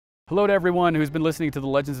Hello to everyone who's been listening to the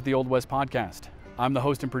Legends of the Old West podcast. I'm the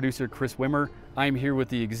host and producer, Chris Wimmer. I'm here with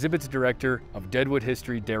the exhibits director of Deadwood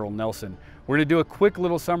History, Darrel Nelson. We're going to do a quick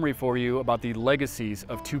little summary for you about the legacies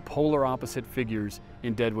of two polar opposite figures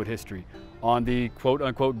in Deadwood history. On the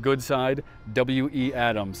quote-unquote good side, W.E.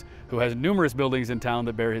 Adams, who has numerous buildings in town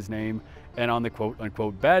that bear his name, and on the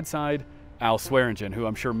quote-unquote bad side, Al Swearengen, who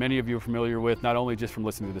I'm sure many of you are familiar with, not only just from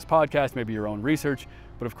listening to this podcast, maybe your own research,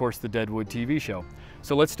 but of course the Deadwood TV show.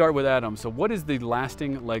 So let's start with Adams. So what is the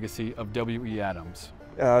lasting legacy of W.E. Adams?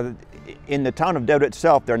 In the town of Deadwood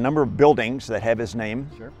itself, there are a number of buildings that have his name.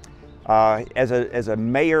 Sure. As a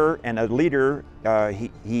mayor and a leader,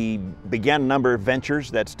 he began a number of ventures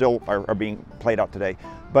that still are being played out today.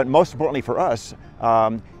 But most importantly for us,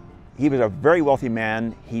 he was a very wealthy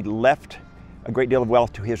man. He left a great deal of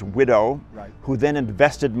wealth to his widow, right, who then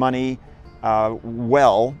invested money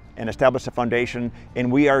well and established a foundation.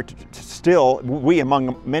 And we are still,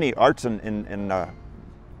 among many arts and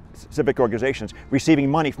civic organizations, receiving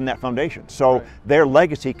money from that foundation. So right, their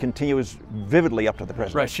legacy continues vividly up to the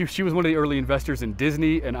present. Right, she was one of the early investors in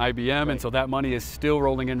Disney and IBM, right, and so that money is still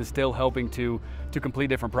rolling in and still helping to complete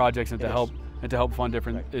different projects and to help fund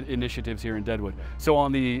different right, initiatives here in Deadwood. So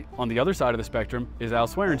on the other side of the spectrum is Al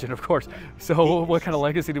Swearengen, of course. So what kind of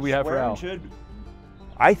legacy do we have for Al?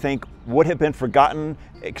 I think would have been forgotten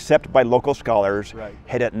except by local scholars, right,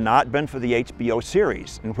 had it not been for the HBO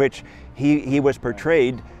series, in which he was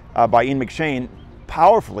portrayed by Ian McShane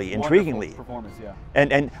powerfully, intriguingly. Wonderful performance, yeah.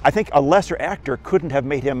 And I think a lesser actor couldn't have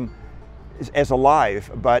made him as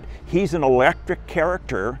alive, but he's an electric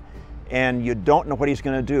character and you don't know what he's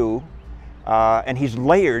going to do. And he's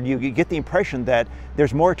layered. You get the impression that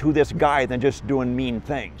there's more to this guy than just doing mean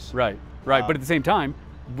things. Right, right. But at the same time,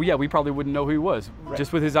 we probably wouldn't know who he was. Right.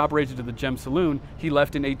 Just with his operation to the Gem Saloon, he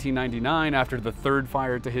left in 1899 after the third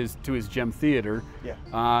fire to his Gem Theater.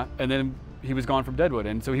 Yeah. And then he was gone from Deadwood,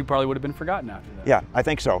 and so he probably would have been forgotten after that. Yeah, I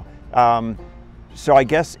think so. So I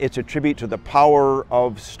guess it's a tribute to the power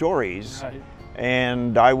of stories. Right.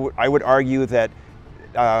 And I would argue that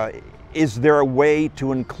is there a way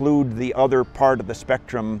to include the other part of the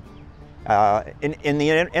spectrum in the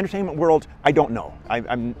entertainment world? I don't know.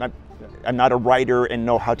 I'm not a writer and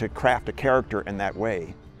know how to craft a character in that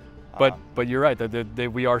way. But you're right.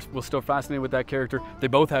 We're still fascinated with that character. They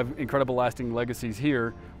both have incredible lasting legacies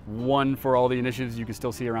here. One for all the initiatives you can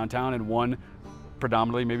still see around town, and one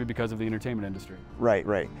predominantly maybe because of the entertainment industry. Right,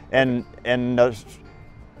 right. And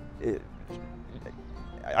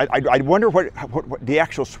I wonder what the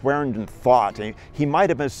actual Swearengen thought. He might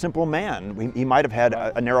have been a simple man. He might have had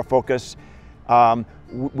a narrow focus.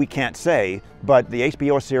 We can't say, but the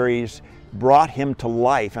HBO series brought him to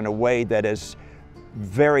life in a way that is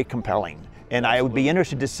very compelling. And I would be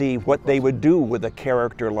interested to see what they would do with a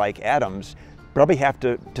character like Adams. Probably have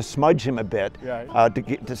to smudge him a bit, yeah,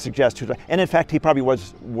 to suggest who's. And in fact, he probably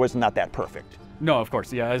was not that perfect. No, of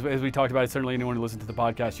course, yeah. As we talked about, certainly anyone who listens to the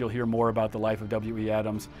podcast, you'll hear more about the life of W.E.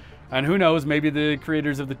 Adams. And who knows, maybe the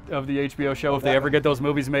creators of the HBO show, if they ever get those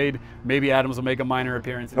movies made, maybe Adams will make a minor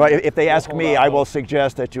appearance. Well, if they ask me, I will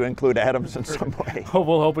suggest that you include Adams in some way.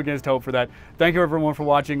 We'll hope against hope for that. Thank you everyone for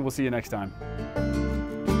watching. We'll see you next time.